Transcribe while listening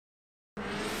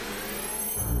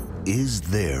Is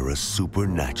there a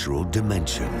supernatural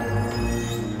dimension?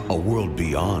 A world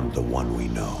beyond the one we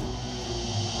know?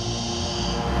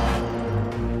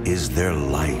 Is there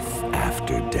life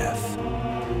after death?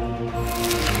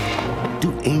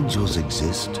 Do angels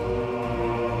exist?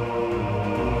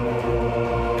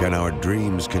 Can our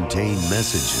dreams contain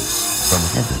messages from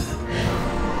heaven?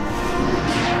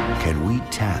 Can we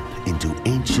tap into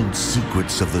ancient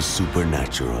secrets of the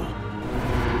supernatural?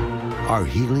 Are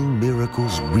healing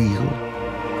miracles real?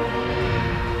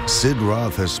 Sid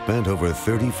Roth has spent over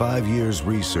 35 years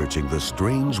researching the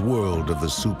strange world of the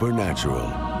supernatural.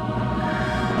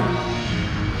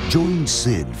 Join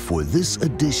Sid for this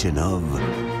edition of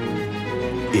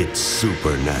It's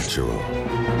Supernatural.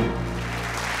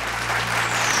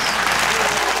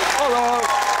 Hello,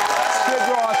 Sid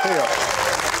Roth here.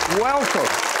 Welcome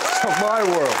to my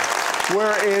world,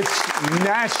 where it's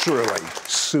naturally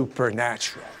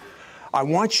supernatural. I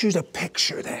want you to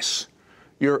picture this.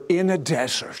 You're in a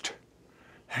desert,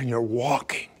 and you're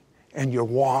walking, and you're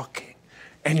walking,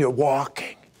 and you're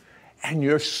walking, and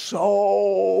you're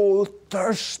so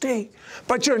thirsty.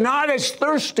 But you're not as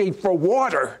thirsty for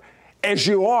water as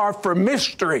you are for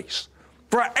mysteries,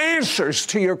 for answers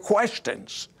to your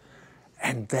questions.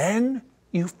 And then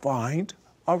you find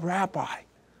a rabbi,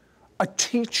 a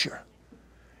teacher.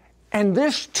 And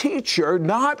this teacher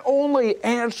not only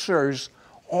answers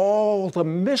all the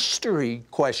mystery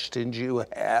questions you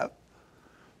have,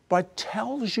 but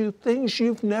tells you things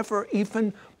you've never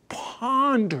even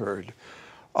pondered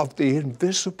of the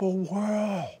invisible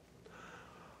world.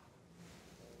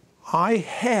 I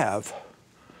have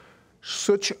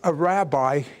such a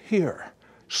rabbi here,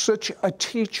 such a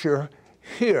teacher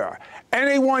here.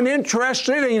 Anyone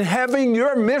interested in having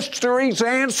your mysteries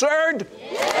answered?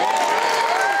 Yeah.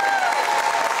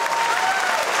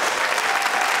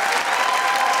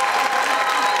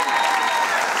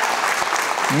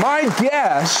 My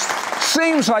guest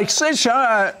seems like such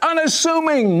an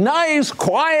unassuming, nice,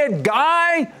 quiet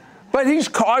guy, but he's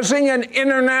causing an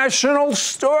international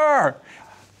stir.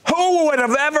 Who would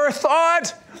have ever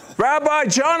thought? Rabbi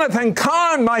Jonathan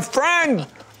Cahn, my friend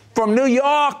from New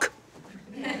York.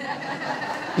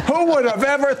 Who would have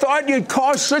ever thought you'd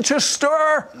cause such a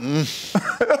stir?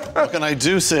 What can I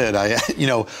do, Sid?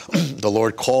 The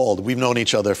Lord called. We've known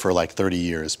each other for like 30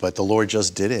 years, but the Lord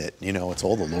just did it. It's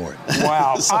all the Lord.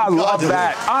 Wow, so I love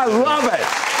that. I love it.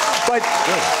 But,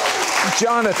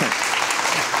 Jonathan,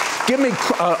 give me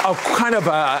a kind of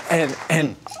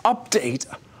an update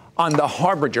on the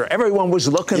Harbinger. Everyone was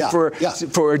looking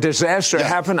for a disaster to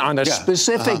happen on a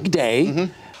specific day.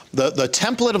 Mm-hmm. The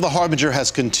template of the Harbinger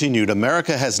has continued.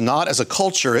 America has not, as a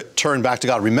culture, turned back to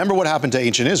God. Remember what happened to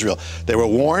ancient Israel. They were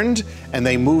warned, and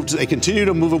they continue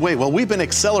to move away. Well, we've been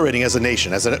accelerating as a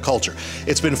nation, as a culture.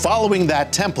 It's been following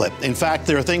that template. In fact,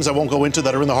 there are things I won't go into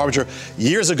that are in the Harbinger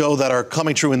years ago that are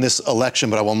coming true in this election,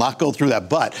 but I will not go through that.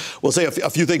 But we'll say a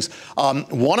few things.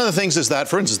 One of the things is that,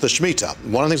 for instance, the Shemitah.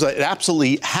 One of the things that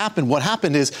absolutely happened, what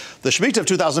happened is the Shemitah of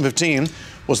 2015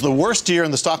 was the worst year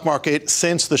in the stock market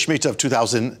since the Shemitah of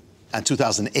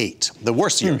 2008, the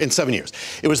worst year in 7 years.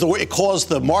 It caused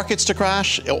the markets to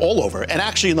crash all over, and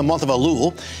actually in the month of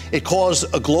Elul, it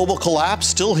caused a global collapse,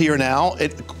 still here now,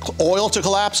 oil to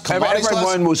collapse, commodities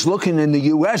Everyone was looking in the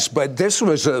U.S., but this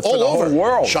was for the whole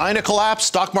world. China collapsed,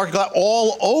 stock market collapsed,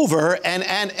 all over, and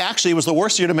actually it was the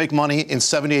worst year to make money in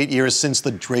 78 years since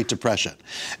the Great Depression.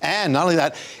 And not only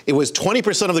that, it was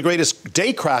 20% of the greatest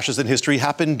day crashes in history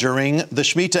happened during the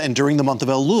Shemitah and during the month of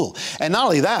Elul. And not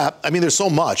only that, I mean, there's so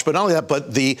much, but not only that,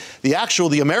 but the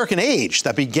American age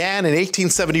that began in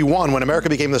 1871 when America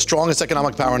became the strongest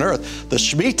economic power on earth, the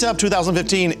Shemitah of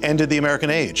 2015 ended the American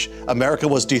age. America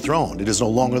was dethroned. It is no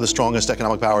longer the strongest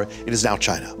economic power. It is now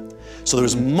China. So there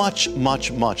was much,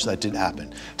 much, much that did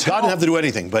happen. God didn't have to do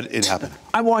anything, but it happened.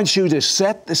 I want you to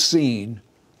set the scene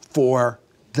for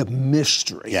the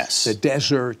mystery. Yes. The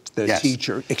desert, the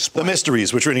teacher. Explain. The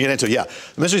mysteries, which we're going to get into,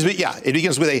 The mysteries, it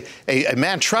begins with a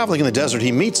man traveling in the desert.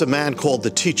 He meets a man called the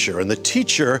teacher, and the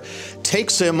teacher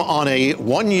takes him on a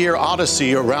one-year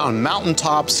odyssey around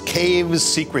mountaintops, caves,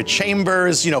 secret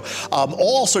chambers,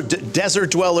 all sorts of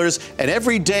desert dwellers, and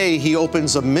every day he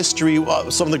opens a mystery,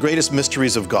 some of the greatest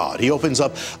mysteries of God. He opens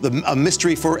up a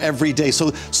mystery for every day.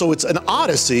 So it's an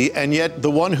odyssey, and yet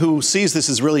the one who sees this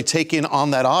is really taken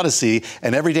on that odyssey,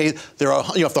 and every day there are,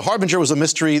 if the Harbinger was a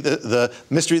mystery, the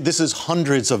mystery, this is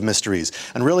hundreds of mysteries.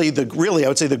 And really, I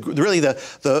would say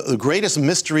the greatest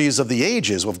mysteries of the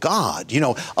ages, of God,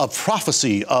 of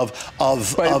prophecy,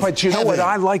 But you know what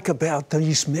I like about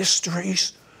these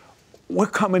mysteries? We're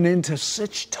coming into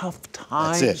such tough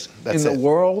times in the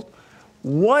world.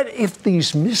 What if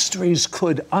these mysteries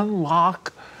could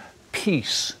unlock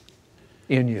peace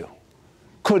in you,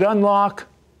 could unlock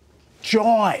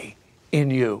joy in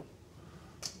you,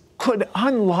 could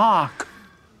unlock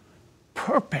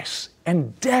purpose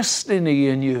and destiny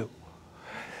in you.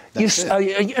 You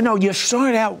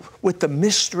start out with the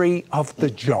mystery of the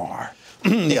jar.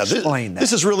 Yeah, Explain that.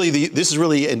 This is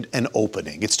really an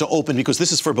opening. It's to open because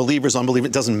this is for believers, unbelievers.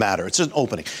 It doesn't matter. It's an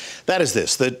opening. That is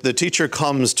this: the teacher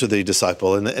comes to the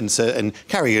disciple and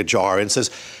carry a jar and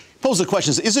says, pose the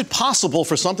question: is it possible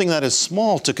for something that is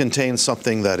small to contain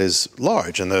something that is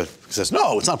large? And he says,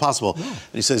 no, it's not possible. No. And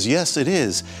he says, yes, it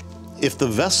is. If the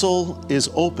vessel is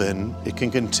open, it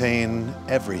can contain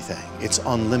everything. It's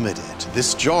unlimited.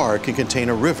 This jar can contain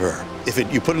a river. If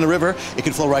you put it in the river, it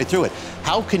can flow right through it.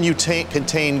 How can you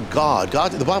contain God?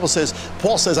 God, the Bible says,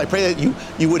 Paul says, I pray that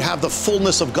you would have the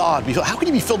fullness of God. How can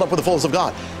you be filled up with the fullness of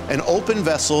God? An open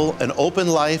vessel, an open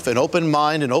life, an open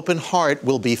mind, an open heart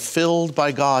will be filled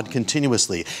by God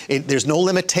continuously. There's no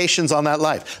limitations on that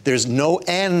life. There's no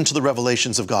end to the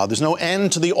revelations of God. There's no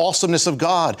end to the awesomeness of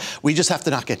God. We just have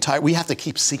to not get tired. We have to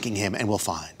keep seeking Him, and we'll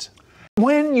find.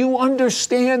 When you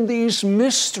understand these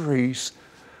mysteries,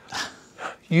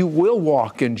 you will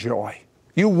walk in joy.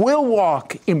 You will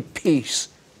walk in peace.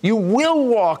 You will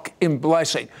walk in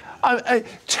blessing.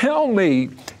 Tell me,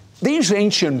 these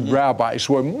ancient rabbis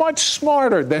were much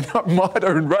smarter than our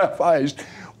modern rabbis.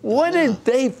 What did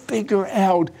they figure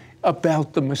out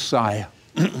about the Messiah?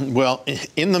 Well,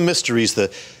 in the mysteries,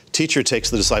 the teacher takes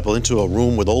the disciple into a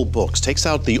room with old books, takes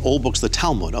out the old books, the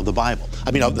Talmud of the Bible,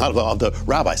 of the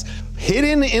rabbis.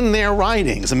 Hidden in their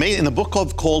writings, in the book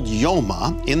called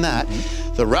Yoma, in that,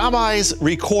 the rabbis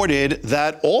recorded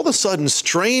that all of a sudden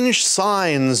strange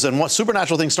signs and what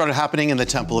supernatural things started happening in the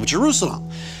Temple of Jerusalem.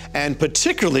 And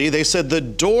particularly, they said the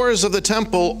doors of the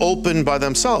temple opened by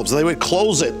themselves. They would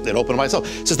close it, they'd open by itself.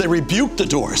 It says they rebuked the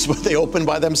doors, but they opened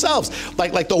by themselves.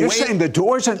 Like the You're way... saying the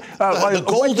doors? And, the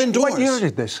golden doors. What year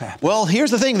did this happen? Well,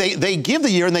 here's the thing. They give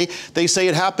the year, and they say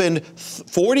it happened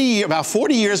about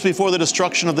 40 years before the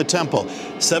destruction of the temple.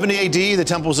 70 A.D., the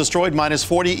temple was destroyed, minus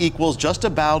 40 equals just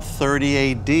about 30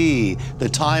 A.D., the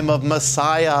time of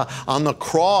Messiah on the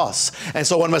cross. And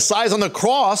so when Messiah's on the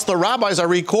cross, the rabbis are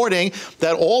recording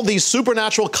that all these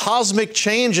supernatural cosmic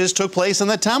changes took place in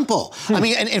the temple. I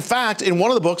mean, and in fact, in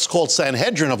one of the books called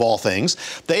Sanhedrin of all things,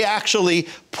 they actually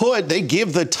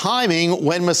give the timing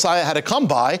when Messiah had to come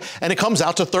by, and it comes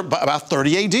out to about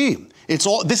 30 A.D.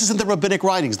 This isn't the rabbinic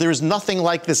writings. There is nothing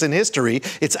like this in history.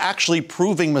 It's actually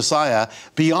proving Messiah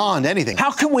beyond anything.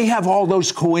 How can we have all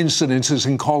those coincidences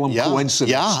and call them coincidences?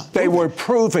 Yeah. They were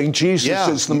proving Jesus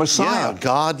is the Messiah.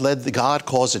 Yeah, God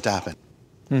caused it to happen.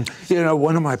 You know,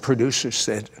 one of my producers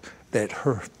said that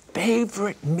her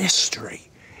favorite mystery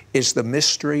is the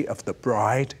mystery of the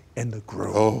bride and the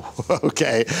groom. Oh,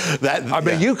 okay. I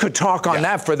mean, you could talk on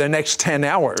that for the next 10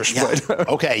 hours. Yeah. But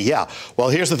Okay, yeah. Well,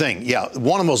 here's the thing. Yeah,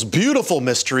 one of the most beautiful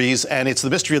mysteries, and it's the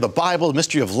mystery of the Bible, the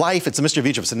mystery of life. It's the mystery of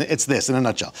each of us, and it's this in a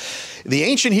nutshell. The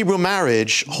ancient Hebrew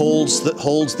marriage holds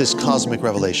this cosmic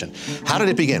revelation. How did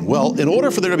it begin? Well, in order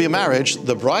for there to be a marriage,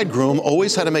 the bridegroom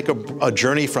always had to make a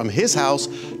journey from his house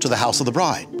to the house of the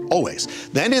bride. Always.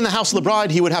 Then in the house of the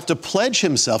bride, he would have to pledge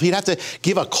himself. He'd have to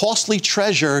give a costly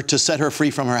treasure to set her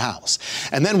free from her house.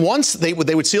 And then once they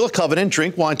would seal a covenant,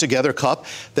 drink wine together, cup,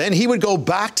 then he would go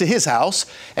back to his house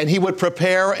and he would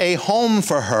prepare a home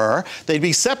for her. They'd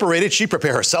be separated. She'd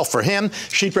prepare herself for him.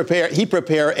 He'd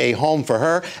prepare a home for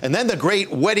her. And then the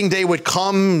great wedding day would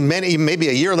come maybe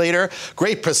a year later.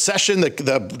 Great procession.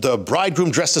 The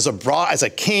bridegroom dressed as a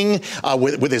king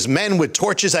with his men with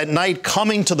torches at night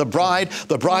coming to the bride.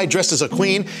 The bride dressed as a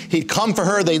queen. He'd come for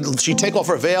her. She'd take off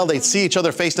her veil. They'd see each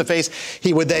other face to face.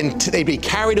 They'd be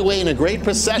carried away in a great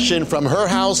procession from her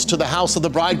house to the house of the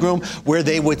bridegroom, where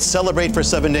they would celebrate for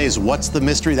 7 days. What's the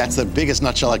mystery? That's the biggest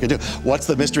nutshell I could do. What's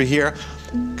the mystery here?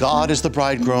 God is the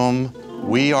bridegroom.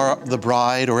 We are the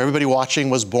bride, or everybody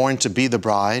watching was born to be the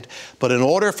bride. But in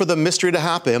order for the mystery to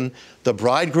happen, the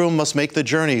bridegroom must make the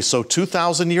journey. So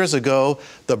 2,000 years ago,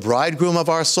 the bridegroom of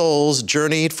our souls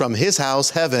journeyed from his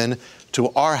house, heaven, to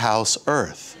our house,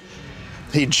 earth.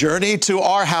 He journeyed to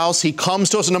our house. He comes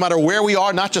to us, and no matter where we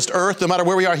are, not just earth, no matter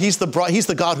where we are, he's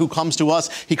the God who comes to us.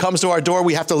 He comes to our door.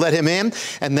 We have to let him in.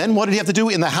 And then what did he have to do?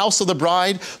 In the house of the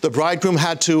bride, the bridegroom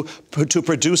had to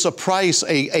produce a price,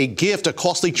 a gift, a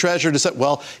costly treasure to say,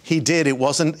 well, he did. It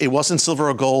wasn't silver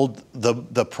or gold.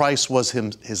 The price was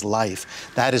his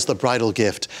life. That is the bridal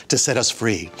gift to set us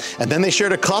free. And then they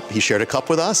shared a cup. He shared a cup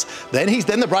with us. Then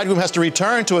the bridegroom has to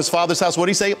return to his father's house. What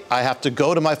did he say? I have to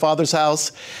go to my father's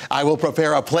house. I will prepare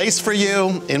prepare a place for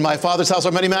you. In my Father's house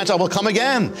are many mansions. I will come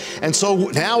again. And so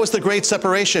now is the great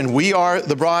separation. We are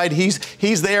the bride.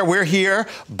 He's there. We're here.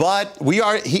 But we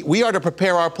are to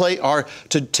prepare our place,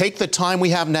 to take the time we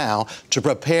have now to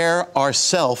prepare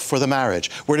ourselves for the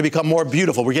marriage. We're to become more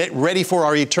beautiful. We're getting ready for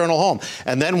our eternal home.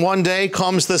 And then one day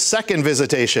comes the second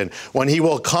visitation, when he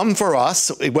will come for us,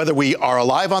 whether we are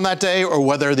alive on that day or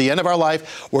whether at the end of our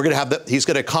life, we're going to have he's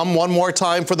going to come one more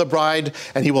time for the bride,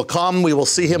 and he will come. We will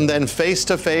see him then face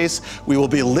to face. We will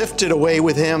be lifted away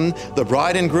with him, the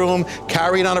bride and groom,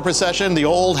 carried on a procession. The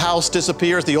old house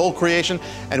disappears, the old creation,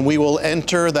 and we will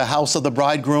enter the house of the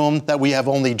bridegroom that we have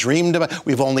only dreamed about,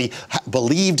 we've only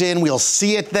believed in. We'll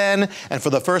see it then, and for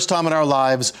the first time in our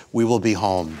lives, we will be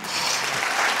home.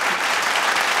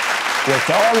 With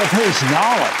all of his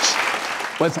knowledge,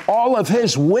 with all of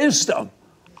his wisdom,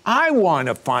 I want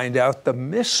to find out the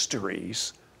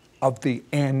mysteries of the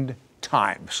end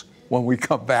times when we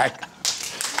come back.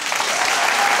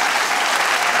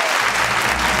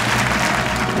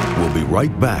 We'll be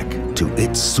right back to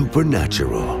It's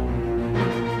Supernatural.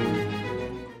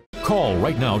 Call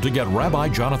right now to get Rabbi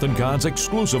Jonathan Cahn's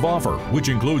exclusive offer, which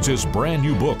includes his brand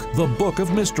new book, The Book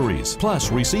of Mysteries.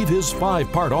 Plus, receive his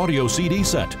 5-part audio CD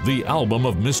set, The Album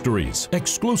of Mysteries,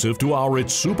 exclusive to our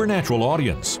It's Supernatural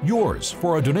audience. Yours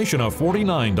for a donation of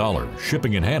 $49.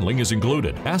 Shipping and handling is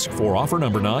included. Ask for offer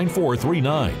number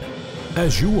 9439.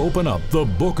 As you open up the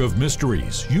Book of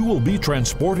Mysteries, you will be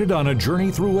transported on a journey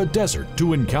through a desert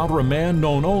to encounter a man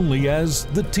known only as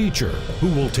the Teacher, who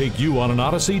will take you on an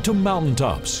odyssey to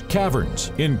mountaintops,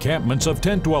 caverns, encampments of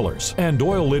tent dwellers, and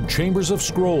oil-lit chambers of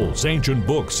scrolls, ancient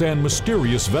books, and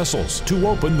mysterious vessels to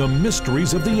open the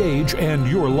mysteries of the age and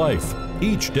your life.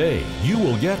 Each day, you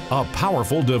will get a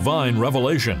powerful divine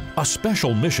revelation, a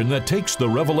special mission that takes the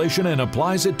revelation and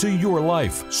applies it to your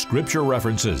life, scripture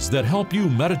references that help you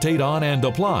meditate on and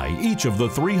apply each of the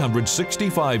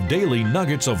 365 daily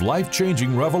nuggets of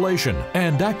life-changing revelation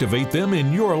and activate them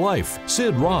in your life.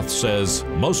 Sid Roth says,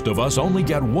 most of us only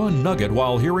get one nugget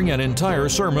while hearing an entire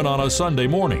sermon on a Sunday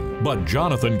morning, but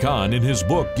Jonathan Cahn in his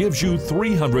book gives you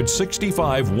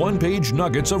 365 one-page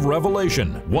nuggets of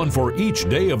revelation, one for each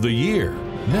day of the year.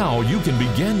 Now you can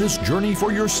begin this journey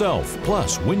for yourself.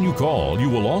 Plus, when you call, you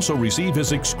will also receive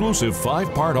his exclusive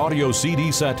 5-part audio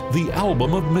CD set, The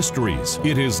Album of Mysteries.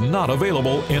 It is not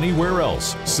available anywhere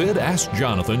else. Sid asked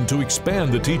Jonathan to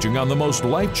expand the teaching on the most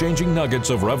life-changing nuggets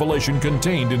of revelation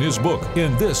contained in his book.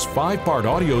 In this 5-part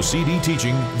audio CD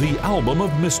teaching, The Album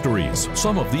of Mysteries,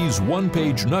 some of these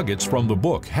one-page nuggets from the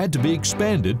book had to be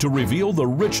expanded to reveal the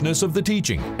richness of the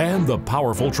teaching and the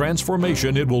powerful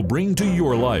transformation it will bring to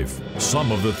your life.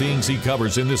 Some of the themes he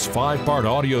covers in this 5-part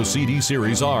audio CD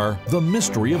series are the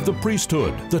mystery of the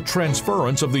priesthood, the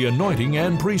transference of the anointing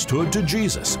and priesthood to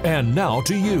Jesus, and now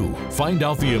to you. Find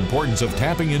out the importance of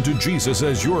tapping into Jesus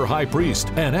as your high priest,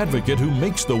 an advocate who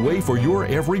makes the way for your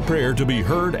every prayer to be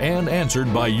heard and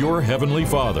answered by your heavenly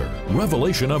Father.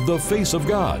 Revelation of the face of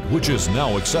God, which is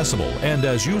now accessible, and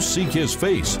as you seek his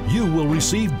face, you will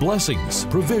receive blessings,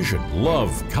 provision,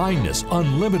 love, kindness,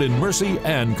 unlimited mercy,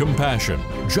 and compassion.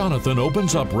 Jonathan opens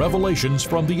up revelations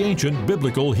from the ancient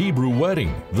biblical Hebrew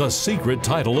wedding, the secret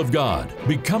title of God,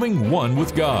 becoming one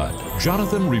with God.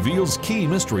 Jonathan reveals key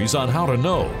mysteries on how to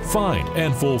know, find,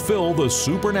 and fulfill the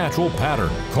supernatural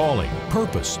pattern, calling,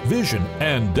 purpose, vision,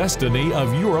 and destiny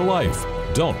of your life.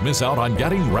 Don't miss out on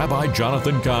getting Rabbi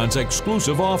Jonathan Cahn's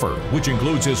exclusive offer, which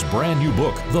includes his brand new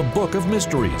book, The Book of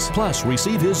Mysteries. Plus,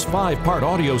 receive his 5-part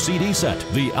audio CD set,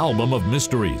 The Album of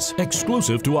Mysteries,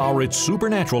 exclusive to our It's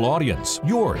Supernatural audience.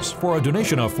 Yours for a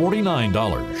donation of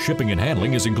 $49. Shipping and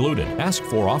handling is included. Ask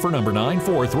for offer number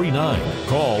 9439.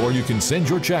 Call or you can send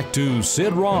your check to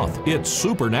Sid Roth. It's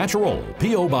Supernatural.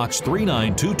 P.O. Box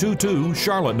 39222,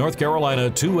 Charlotte, North Carolina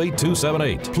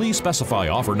 28278. Please specify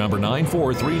offer number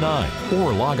 9439.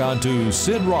 Or log on to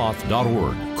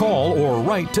sidroth.org. Call or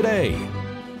write today.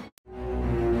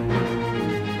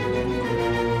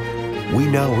 We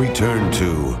now return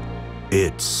to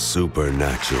It's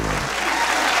Supernatural.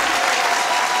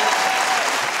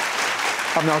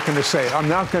 I'm not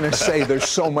going to say there's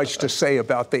so much to say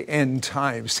about the end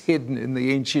times hidden in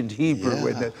the ancient Hebrew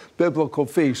and the biblical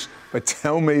feasts, but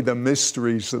tell me the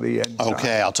mysteries of the end times.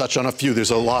 Okay, I'll touch on a few.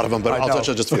 There's a lot of them, but I'll touch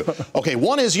on just a few. Okay,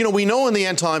 one is, we know in the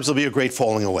end times there'll be a great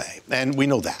falling away, and we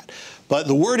know that. But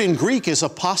the word in Greek is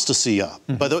apostasia.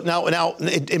 But now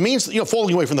it means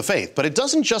falling away from the faith. But it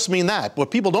doesn't just mean that.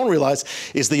 What people don't realize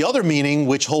is the other meaning,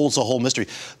 which holds the whole mystery.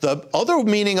 The other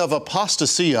meaning of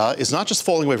apostasia is not just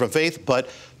falling away from faith, but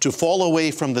to fall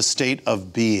away from the state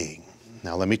of being.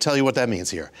 Now let me tell you what that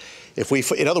means here.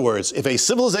 In other words, if a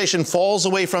civilization falls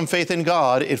away from faith in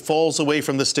God, it falls away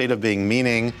from the state of being,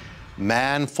 meaning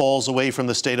man falls away from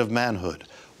the state of manhood.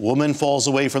 Woman falls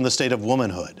away from the state of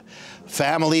womanhood.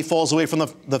 Family falls away from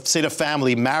the state of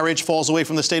family. Marriage falls away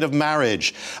from the state of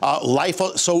marriage.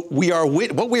 So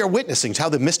what we are witnessing, how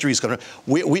the mystery is going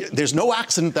to, there's no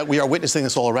accident that we are witnessing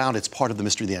this all around. It's part of the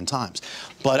mystery of the end times.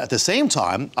 But at the same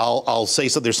time, I'll say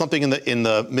so. There's something in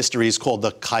the mysteries called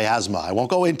the chiasma. I won't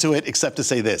go into it except to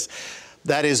say this.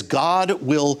 That is,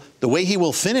 the way he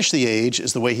will finish the age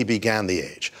is the way he began the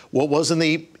age. What was in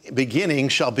the beginning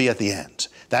shall be at the end.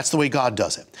 That's the way God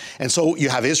does it. And so you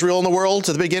have Israel in the world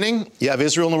at the beginning, you have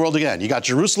Israel in the world again. You got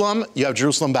Jerusalem, you have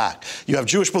Jerusalem back. You have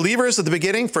Jewish believers at the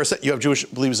beginning, first you have Jewish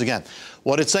believers again.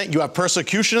 What it's saying, you have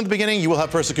persecution at the beginning, you will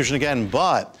have persecution again,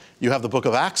 but you have the book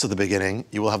of Acts at the beginning,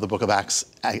 you will have the book of Acts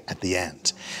at the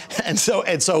end. So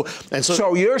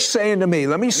you're saying to me,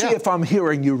 let me see if I'm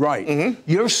hearing you right. Mm-hmm.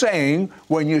 You're saying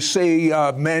when you see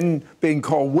men being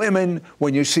called women,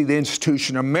 when you see the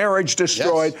institution of marriage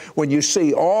destroyed, when you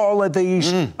see all of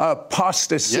these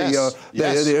apostasy,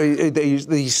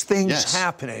 these things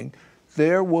happening,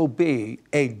 there will be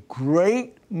a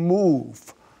great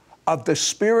move of the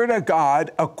Spirit of God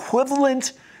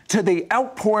equivalent to the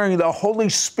outpouring of the Holy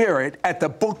Spirit at the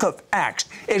book of Acts.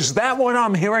 Is that what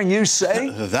I'm hearing you say?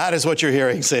 That is what you're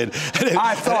hearing, Sid.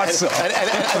 I thought so.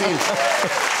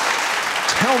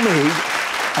 Tell me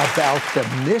about the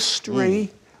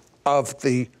mystery of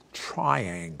the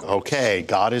triangle. Okay,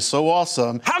 God is so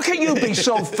awesome. How can you be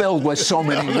so filled with so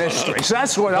many mysteries?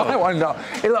 That's what I want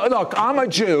to know. Look, I'm a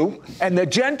Jew, and the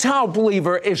Gentile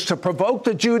believer is to provoke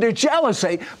the Jew to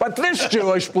jealousy, but this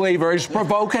Jewish believer is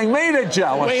provoking me to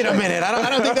jealousy. Wait a minute. I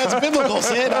don't think that's biblical,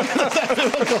 Sid. I don't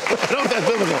think that's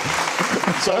biblical.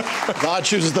 So God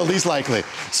chooses the least likely.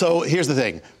 So here's the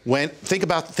thing. Think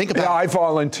about. Yeah, I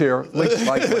volunteer. Least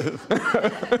likely.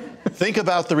 Think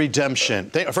about the redemption.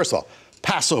 First of all,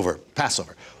 Passover.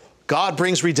 God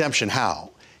brings redemption.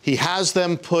 How? He has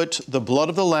them put the blood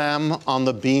of the lamb on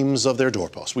the beams of their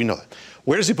doorposts. We know that.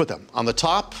 Where does he put them? On the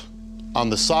top, on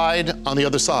the side, on the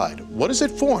other side. What does it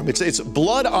form? It's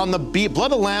blood on the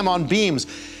blood of the lamb on beams.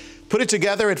 Put it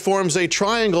together, it forms a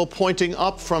triangle pointing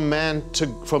up from man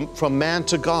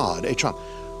to God. A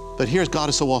triangle. But here's God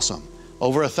is so awesome.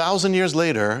 Over 1,000 years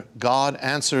later, God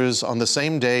answers on the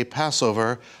same day,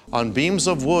 Passover, on beams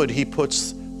of wood, he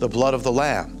puts the blood of the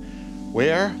lamb.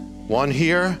 Where? One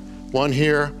here, one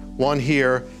here, one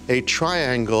here, a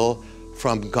triangle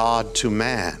from God to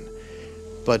man.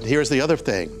 But here's the other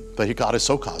thing, but God is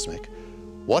so cosmic.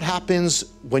 What happens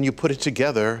when you put it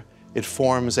together? It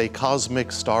forms a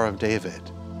cosmic Star of David.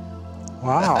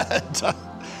 Wow.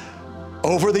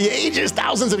 Over the ages,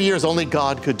 thousands of years, only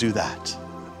God could do that.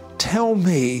 Tell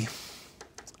me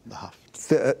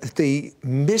the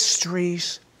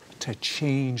mysteries to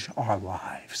change our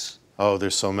lives. Oh,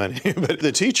 there's so many. But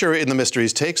the teacher in the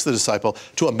mysteries takes the disciple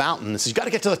to a mountain and says, you got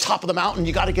to get to the top of the mountain.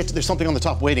 You got to get to, there's something on the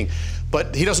top waiting.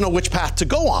 But he doesn't know which path to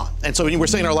go on. And so we're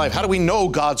saying in our life, how do we know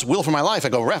God's will for my life? I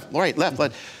go right, left.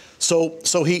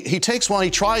 So he takes one,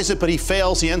 he tries it, but he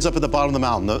fails. He ends up at the bottom of the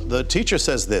mountain. The teacher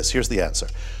says this, here's the answer.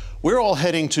 We're all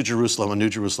heading to Jerusalem, a New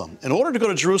Jerusalem. In order to go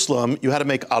to Jerusalem, you had to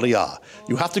make aliyah.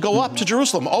 You have to go up to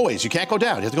Jerusalem, always. You can't go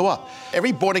down, you have to go up.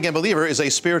 Every born-again believer is a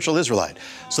spiritual Israelite.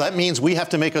 So that means we have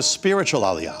to make a spiritual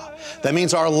aliyah. That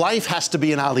means our life has to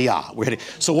be an aliyah.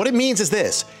 So what it means is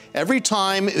this. Every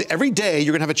day,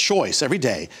 you're gonna have a choice every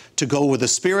day to go with the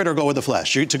spirit or go with the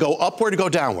flesh. To go upward or go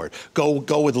downward. Go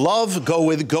with love, go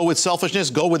with selfishness,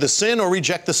 go with the sin or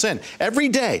reject the sin. Every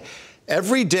day.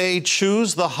 Every day,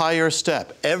 choose the higher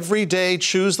step. Every day,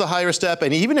 choose the higher step.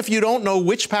 And even if you don't know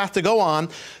which path to go on,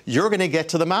 you're going to get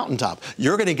to the mountaintop.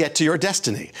 You're going to get to your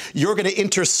destiny. You're going to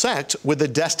intersect with the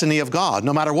destiny of God,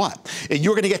 no matter what.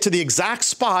 You're going to get to the exact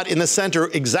spot in the center,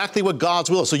 exactly what God's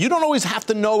will is. So you don't always have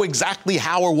to know exactly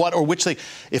how or what or which thing.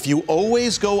 If you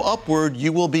always go upward,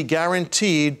 you will be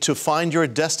guaranteed to find your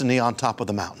destiny on top of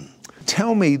the mountain.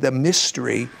 Tell me the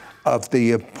mystery of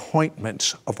the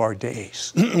appointments of our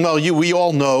days. Well, we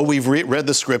all know, we've read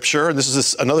the scripture, and this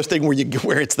is another thing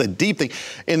where it's the deep thing.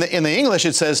 In the English,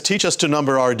 it says, teach us to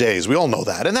number our days. We all know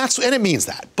that, and it means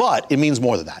that, but it means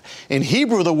more than that. In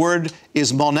Hebrew, the word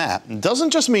is monah. It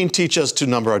doesn't just mean teach us to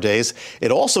number our days.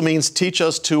 It also means teach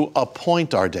us to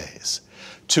appoint our days,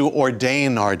 to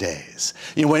ordain our days.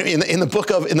 You know, in the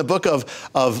book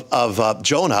of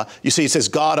Jonah, you see it says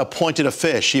God appointed a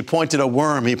fish, he appointed a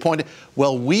worm,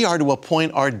 well, we are to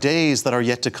appoint our days that are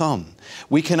yet to come.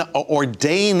 We can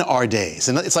ordain our days.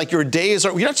 And it's like your days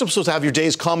you're not supposed to have your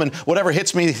days come and whatever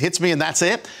hits me and that's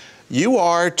it. You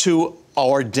are to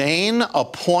ordain,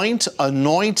 appoint,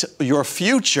 anoint your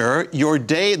future, your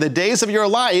day, the days of your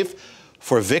life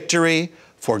for victory,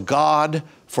 for God,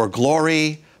 for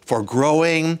glory, for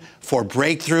growing, for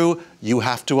breakthrough. You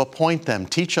have to appoint them.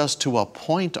 Teach us to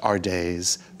appoint our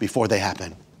days before they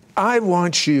happen. I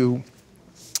want you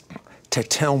to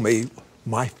tell me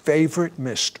my favorite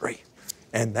mystery,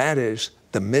 and that is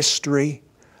the mystery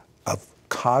of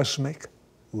cosmic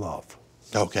love.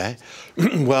 Okay.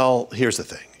 Well, here's the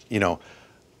thing. You know,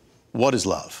 what is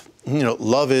love? You know,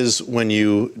 love is when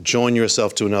you join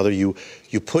yourself to another, you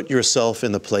put yourself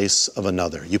in the place of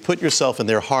another. You put yourself in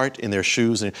their heart, in their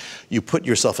shoes, and you put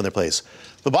yourself in their place.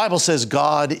 The Bible says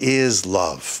God is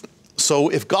love. So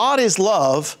if God is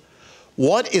love,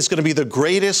 what is going to be the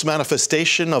greatest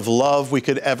manifestation of love we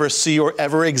could ever see or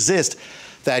ever exist?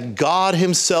 That God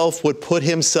himself would put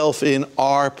himself in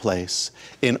our place,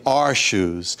 in our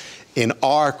shoes, in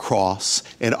our cross,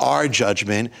 in our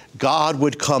judgment. God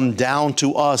would come down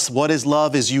to us. What is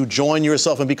love? Is you join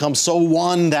yourself and become so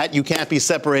one that you can't be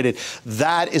separated.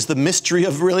 That is the mystery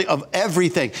of really of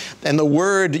everything. And the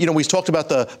word, you know, we talked about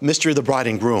the mystery of the bride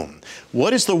and groom.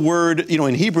 What is the word, you know,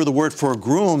 in Hebrew, the word for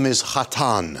groom is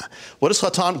chatan. What is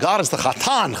chatan? God is the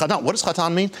chatan. Chatan. What does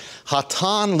chatan mean?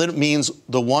 Chatan means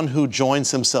the one who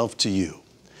joins himself to you.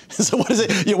 So what is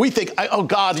it? You know, we think, oh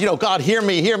God, you know, God, hear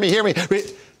me, hear me, hear me.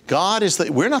 God is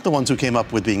we're not the ones who came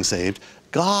up with being saved.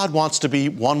 God wants to be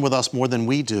one with us more than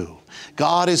we do.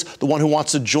 God is the one who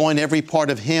wants to join every part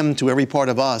of him to every part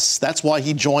of us. That's why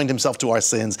he joined himself to our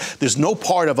sins. There's no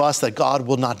part of us that God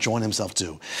will not join himself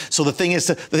to. So the thing is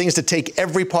to take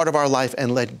every part of our life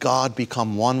and let God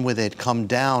become one with it, come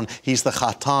down. He's the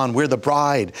chatan, we're the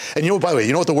bride. And you know, by the way,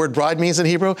 you know what the word bride means in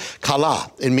Hebrew?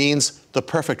 Kala. It means the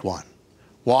perfect one.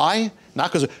 Why?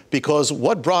 Not because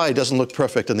what bride doesn't look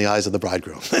perfect in the eyes of the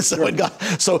bridegroom?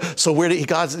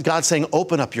 God's saying,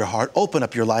 open up your heart, open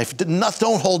up your life.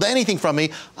 Don't hold anything from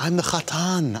me. I'm the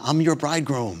chatan. I'm your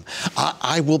bridegroom.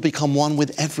 I will become one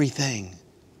with everything.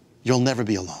 You'll never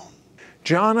be alone.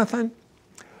 Jonathan,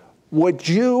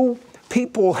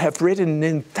 people have written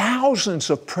in thousands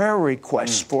of prayer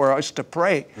requests for us to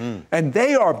pray, and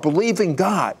they are believing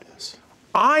God. Yes.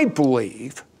 I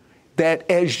believe that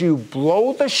as you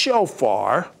blow the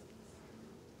shofar,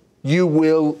 you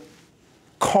will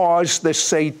cause the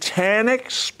satanic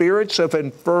spirits of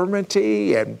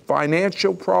infirmity and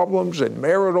financial problems and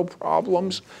marital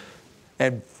problems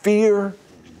and fear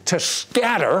to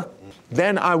scatter.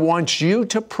 Then I want you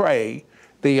to pray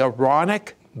the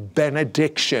Aaronic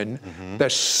benediction, the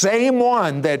same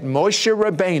one that Moses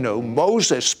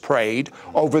prayed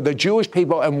over the Jewish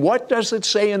people. And what does it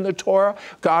say in the Torah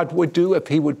God would do if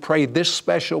he would pray this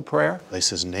special prayer?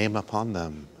 Place his name upon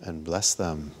them and bless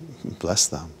them. Bless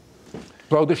them.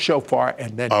 Blow the shofar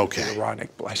and then do the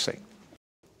Aaronic blessing.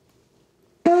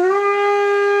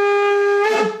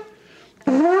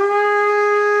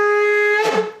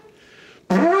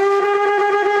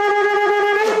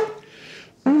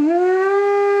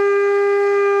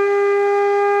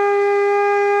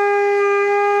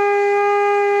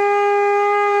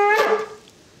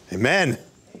 Amen.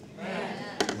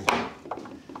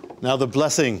 Now the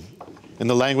blessing in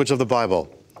the language of the Bible.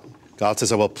 God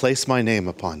says, I will place my name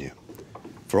upon you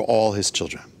for all his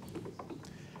children.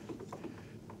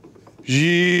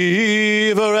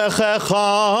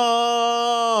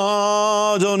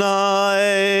 Yivarechecha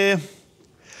Adonai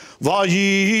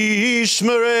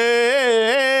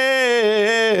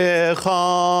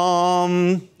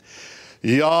vayishmerecha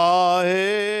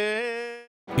Yahweh.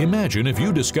 Imagine if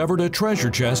you discovered a treasure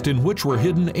chest in which were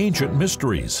hidden ancient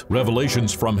mysteries,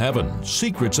 revelations from heaven,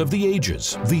 secrets of the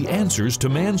ages, the answers to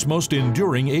man's most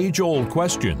enduring age-old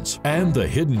questions, and the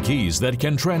hidden keys that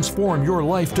can transform your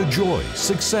life to joy,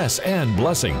 success, and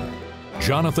blessing.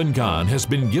 Jonathan Cahn has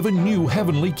been given new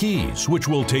heavenly keys, which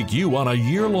will take you on a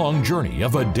year-long journey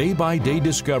of a day-by-day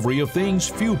discovery of things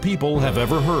few people have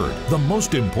ever heard, the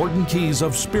most important keys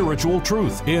of spiritual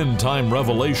truth, end-time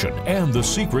revelation, and the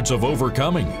secrets of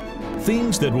overcoming.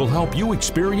 Things that will help you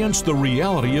experience the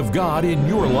reality of God in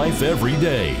your life every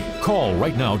day. Call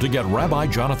right now to get Rabbi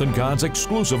Jonathan Cahn's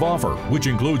exclusive offer, which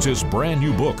includes his brand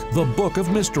new book, The Book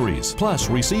of Mysteries. Plus,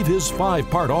 receive his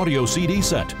 5-part audio CD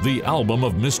set, The Album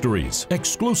of Mysteries,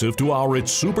 exclusive to our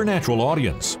It's Supernatural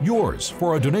audience. Yours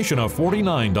for a donation of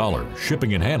 $49.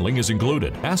 Shipping and handling is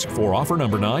included. Ask for offer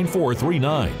number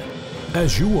 9439.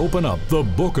 As you open up the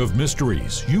Book of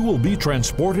Mysteries, you will be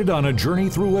transported on a journey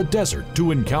through a desert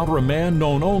to encounter a man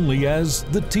known only as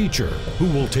the Teacher, who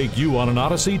will take you on an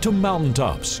odyssey to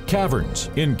mountaintops, caverns,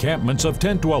 encampments of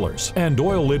tent dwellers, and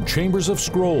oil-lit chambers of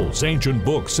scrolls, ancient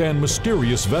books, and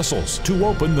mysterious vessels to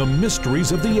open the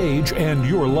mysteries of the age and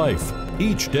your life.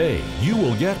 Each day, you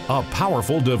will get a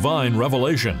powerful divine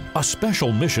revelation, a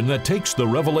special mission that takes the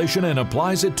revelation and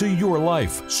applies it to your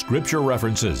life, scripture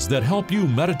references that help you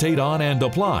meditate on and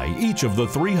apply each of the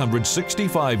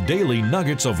 365 daily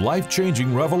nuggets of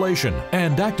life-changing revelation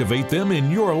and activate them in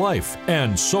your life,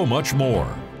 and so much more.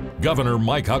 Governor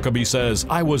Mike Huckabee says,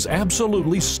 "I was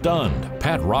absolutely stunned."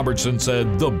 Pat Robertson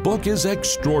said, "The book is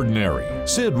extraordinary."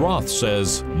 Sid Roth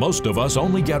says, "Most of us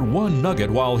only get one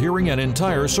nugget while hearing an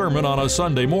entire sermon on a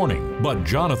Sunday morning." But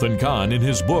Jonathan Cahn in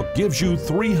his book gives you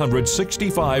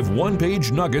 365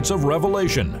 one-page nuggets of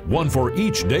revelation, one for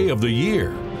each day of the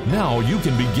year. Now you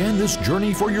can begin this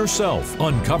journey for yourself.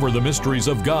 Uncover the mysteries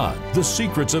of God, the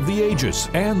secrets of the ages,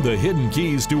 and the hidden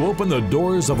keys to open the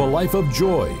doors of a life of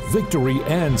joy, victory,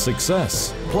 and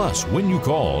success. Plus, when you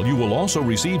call, you will also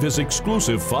receive his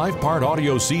exclusive 5-part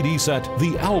audio CD set,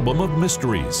 The Album of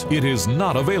Mysteries. It is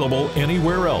not available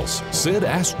anywhere else. Sid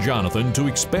asked Jonathan to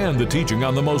expand the teaching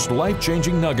on the most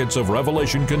life-changing nuggets of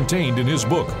revelation contained in his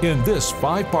book. In this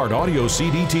 5-part audio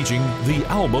CD teaching, The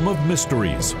Album of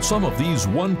Mysteries, some of these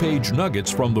one-page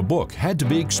nuggets from the book had to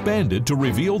be expanded to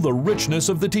reveal the richness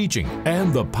of the teaching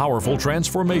and the powerful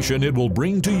transformation it will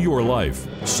bring to your life.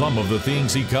 Some of the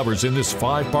things he covers in this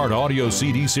 5-part audio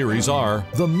CD series are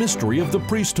the mystery of the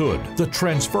priesthood, the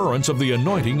transference of the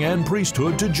anointing and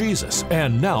priesthood to Jesus,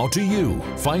 and now to you.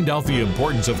 Find out the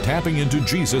importance of tapping into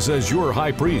Jesus as your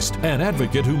high priest, an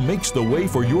advocate who makes the way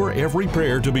for your every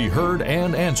prayer to be heard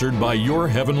and answered by your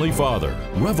heavenly Father.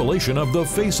 Revelation of the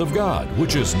face of God,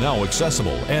 which is now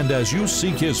accessible, and as you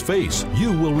seek His face,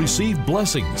 you will receive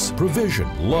blessings, provision,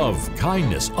 love,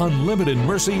 kindness, unlimited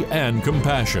mercy, and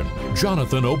compassion.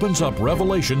 Jonathan opens up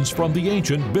revelations from the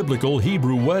ancient biblical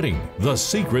Hebrew wedding, the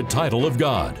secret title of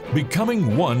God,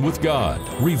 becoming one with God.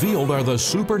 Revealed are the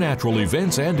supernatural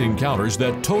events and encounters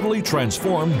that totally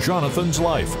transformed Jonathan's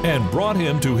life and brought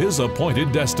him to his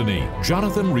appointed destiny.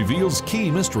 Jonathan reveals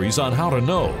key mysteries on how to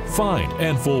know, find,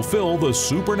 and fulfill the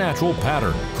supernatural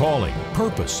pattern, calling,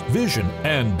 purpose, vision,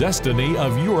 and destiny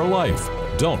of your life.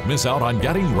 Don't miss out on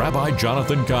getting Rabbi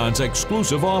Jonathan Cahn's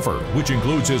exclusive offer, which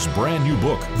includes his brand new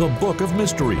book, The Book of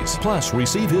Mysteries. Plus,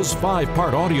 receive his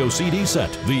 5-part audio CD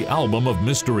set, The Album of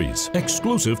Mysteries,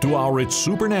 exclusive to our It's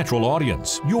Supernatural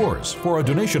audience. Yours for a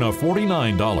donation of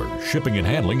 $49. Shipping and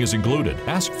handling is included.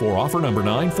 Ask for offer number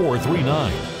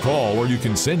 9439. Call or you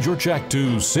can send your check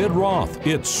to Sid Roth.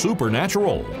 It's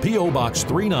Supernatural. P.O. Box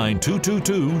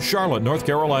 39222, Charlotte, North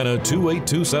Carolina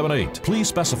 28278. Please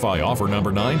specify offer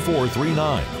number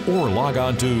 9439. Or log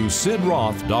on to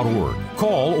sidroth.org.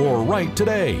 Call or write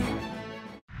today.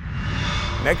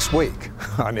 Next week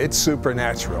on It's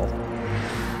Supernatural,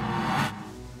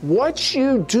 what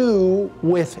you do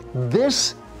with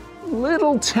this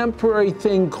little temporary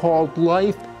thing called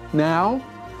life now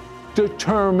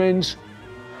determines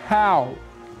how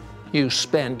you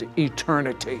spend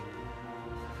eternity.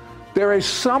 There is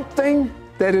something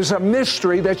that is a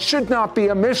mystery that should not be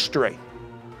a mystery.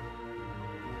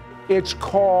 It's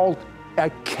called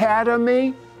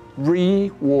Academy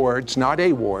Rewards, not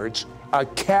awards,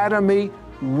 Academy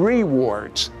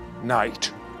Rewards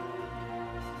Night.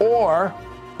 Or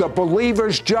the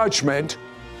believer's judgment,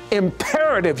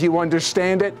 imperative you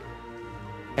understand it,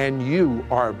 and you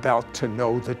are about to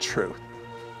know the truth.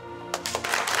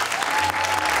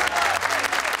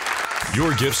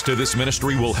 Your gifts to this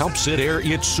ministry will help Sid air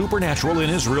It's Supernatural in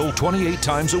Israel 28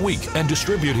 times a week and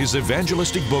distribute his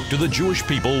evangelistic book to the Jewish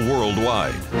people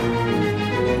worldwide.